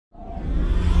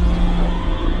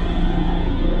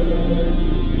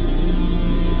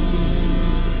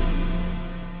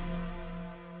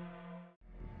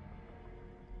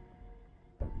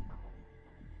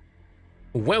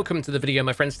Welcome to the video,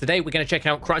 my friends. Today we're going to check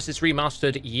out Crysis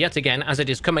Remastered yet again, as it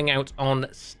is coming out on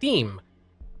Steam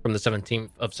from the 17th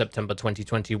of September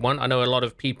 2021. I know a lot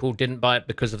of people didn't buy it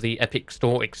because of the Epic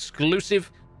Store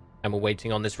exclusive, and we're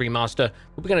waiting on this remaster.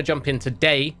 But we're going to jump in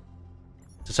today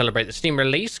to celebrate the Steam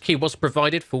release. Key was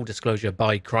provided, full disclosure,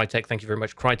 by Crytek. Thank you very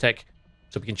much, Crytek.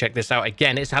 So we can check this out.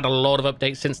 Again, it's had a lot of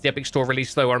updates since the Epic Store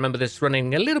release, though. I remember this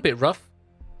running a little bit rough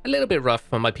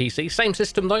on my PC. Same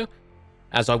system, though,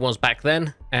 as I was back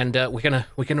then, and we're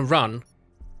gonna run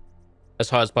as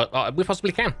high as we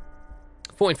possibly can.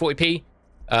 1440p.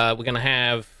 We're gonna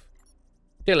have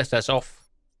DLSS off,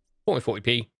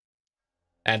 1440p,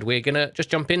 and we're gonna just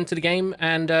jump into the game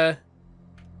and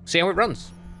see how it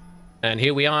runs. And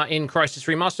here we are in Crysis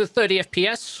Remastered, 30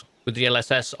 FPS with the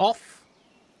DLSS off.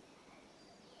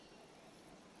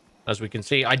 As we can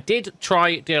see, I did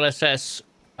try DLSS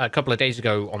a couple of days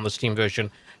ago on the Steam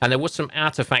version, and there was some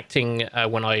artifacting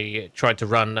when I tried to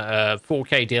run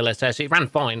 4K DLSS. It ran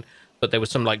fine, but there was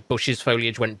some, like, bushes,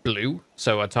 foliage went blue,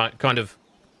 so I kind of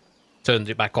turned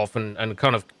it back off and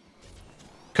kind of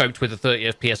coped with the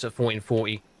 30 FPS at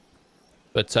 1440.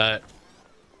 But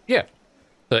yeah,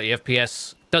 30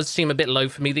 FPS does seem a bit low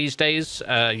for me these days.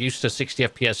 Used to 60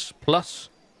 FPS plus,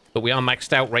 but we are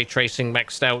maxed out, ray tracing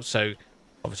maxed out, so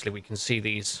obviously we can see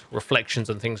these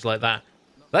reflections and things like that.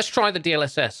 Let's try the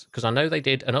DLSS, because I know they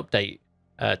did an update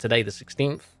today, the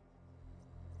 16th,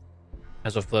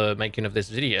 as of the making of this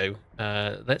video.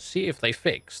 Let's see if they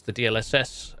fixed the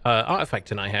DLSS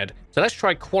artifacting I had. So let's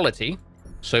try quality.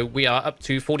 So we are up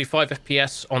to 45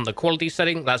 FPS on the quality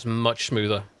setting. That's much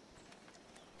smoother.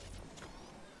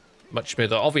 Much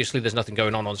smoother. Obviously, there's nothing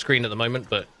going on screen at the moment,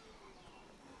 but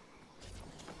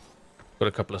got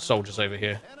a couple of soldiers over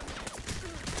here.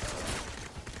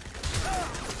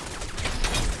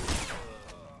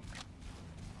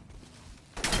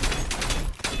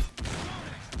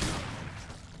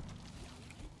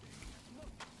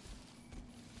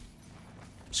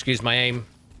 Excuse my aim.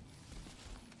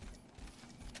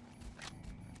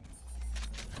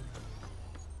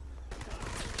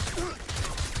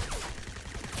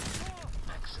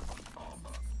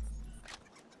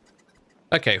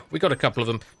 Okay, we got a couple of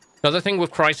them. Now, the thing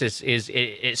with Crysis is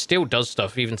it still does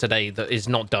stuff even today that is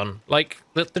not done. Like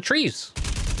the trees.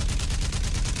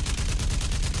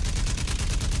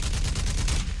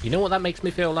 You know what that makes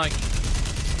me feel like?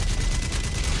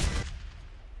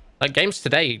 Like, games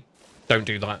today don't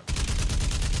do that.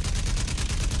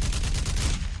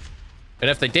 And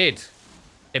if they did,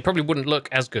 it probably wouldn't look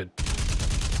as good.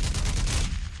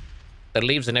 The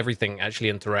leaves and everything actually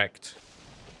interact.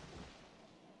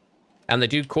 And they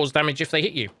do cause damage if they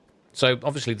hit you. So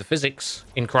obviously the physics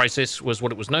in Crysis was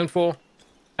what it was known for.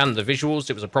 And the visuals,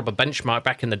 it was a proper benchmark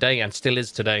back in the day and still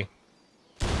is today.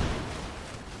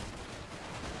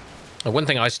 And one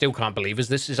thing I still can't believe is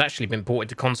this has actually been ported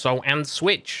to console and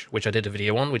Switch, which I did a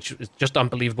video on, which is just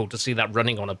unbelievable to see that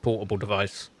running on a portable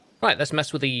device. Right, let's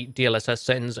mess with the DLSS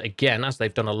settings again, as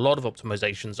they've done a lot of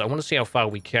optimizations. I want to see how far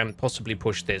we can possibly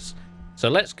push this. So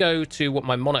let's go to what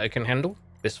my monitor can handle,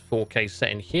 this 4K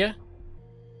setting here.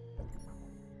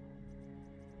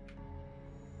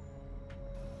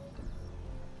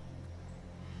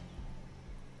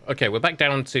 Okay, we're back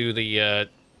down to the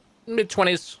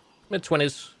mid-20s.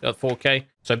 Mid-20s at 4K.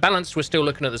 So balanced, we're still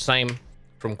looking at the same.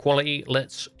 From quality,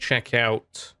 let's check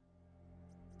out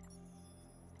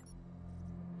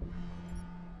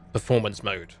performance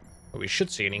mode. We should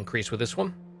see an increase with this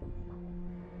one.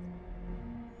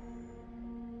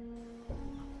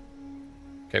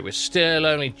 Okay, we're still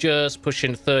only just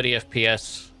pushing 30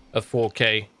 FPS of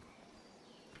 4K.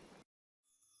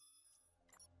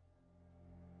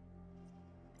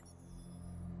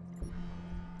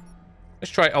 Let's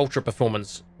try ultra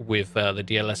performance with the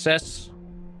DLSS.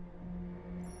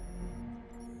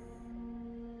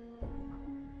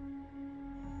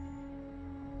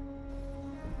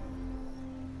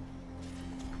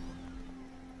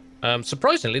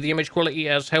 Surprisingly, the image quality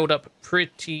has held up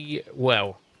pretty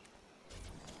well.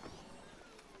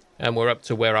 And we're up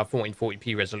to where our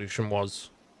 1440p resolution was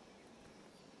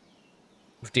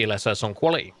with DLSS on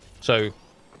quality. So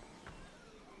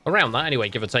around that anyway,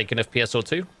 give or take an FPS or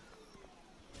two.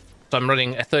 So I'm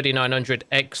running a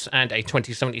 3900X and a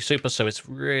 2070 Super, so it's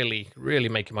really, really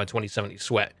making my 2070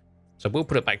 sweat. So we'll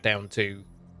put it back down to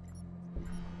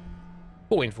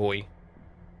 1440.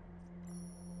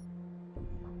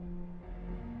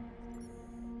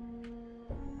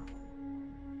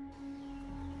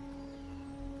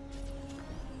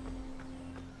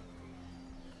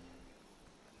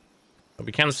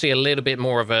 We can see a little bit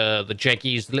more of the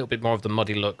jaggies, a little bit more of the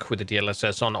muddy look with the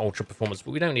DLSS on ultra performance,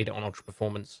 but we don't need it on ultra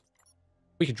performance.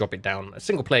 We can drop it down. A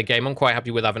single-player game, I'm quite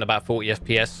happy with having about 40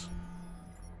 FPS.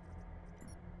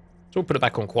 So we'll put it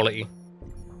back on quality.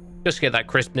 Just to get that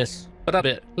crispness, but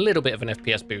a little bit of an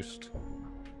FPS boost.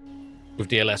 With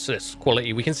DLSS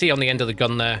quality, we can see on the end of the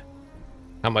gun there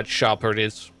how much sharper it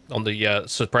is on the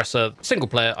suppressor. Single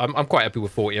player, I'm quite happy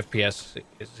with 40 FPS.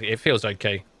 It feels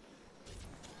okay.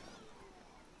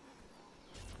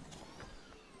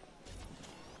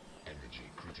 Energy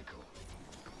critical.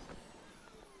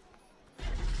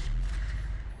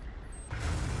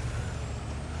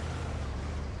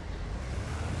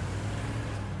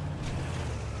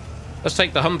 Let's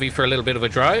take the Humvee for a little bit of a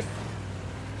drive.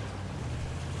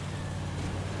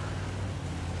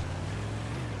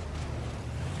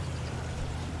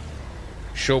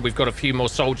 Sure, we've got a few more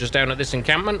soldiers down at this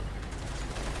encampment.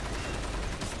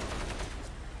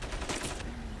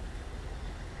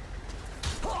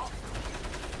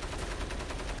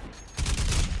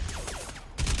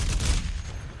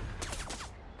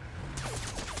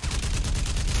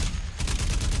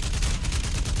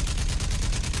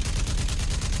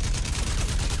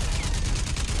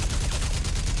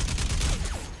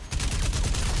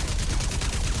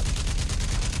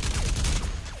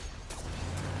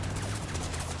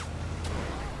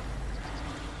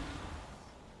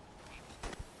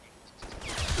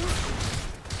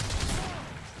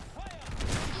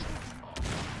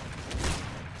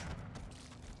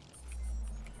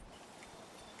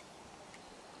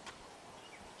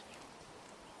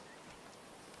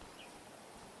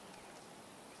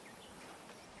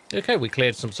 Okay, we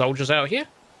cleared some soldiers out here.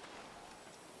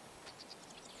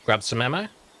 Grab some ammo.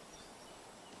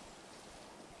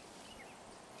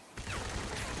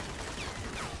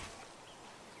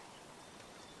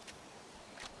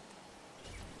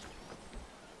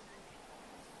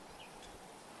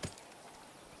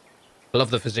 I love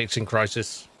the physics in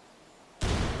Crysis.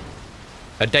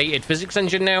 A dated physics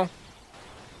engine now.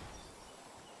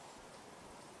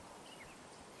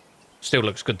 Still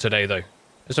looks good today, though.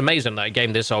 It's amazing that a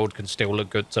game this old can still look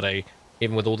good today,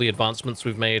 even with all the advancements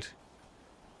we've made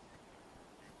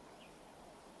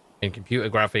in computer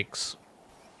graphics.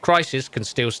 Crysis can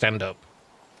still stand up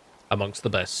amongst the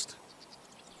best.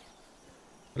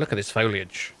 Look at this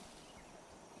foliage.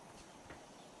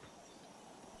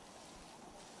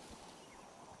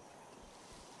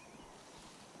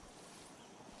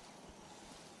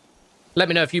 Let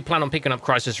me know if you plan on picking up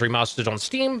Crysis Remastered on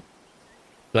Steam.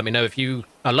 Let me know if you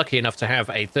are lucky enough to have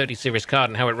a 30 series card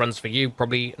and how it runs for you.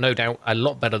 Probably, no doubt, a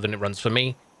lot better than it runs for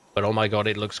me. But oh my god,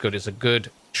 it looks good. It's a good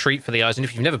treat for the eyes. And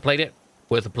if you've never played it,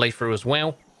 worth a playthrough as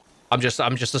well. I'm just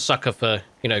a sucker for,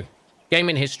 you know,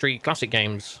 gaming history, classic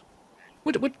games.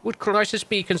 Would Crysis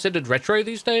be considered retro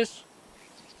these days?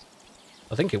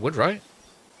 I think it would, right?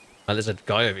 Oh, there's a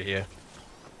guy over here.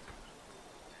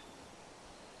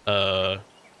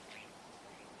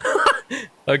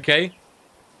 Okay.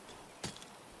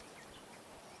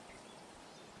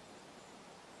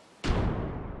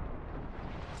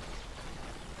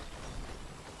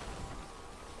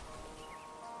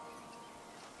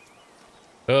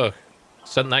 Ugh,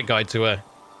 sent that guy to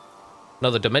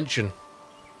another dimension.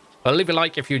 Well, leave a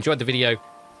like if you enjoyed the video.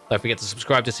 Don't forget to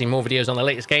subscribe to see more videos on the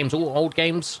latest games, all old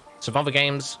games, survivor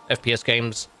games, FPS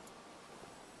games,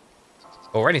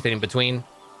 or anything in between.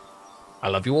 I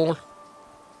love you all,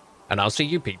 and I'll see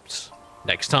you peeps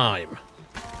next time.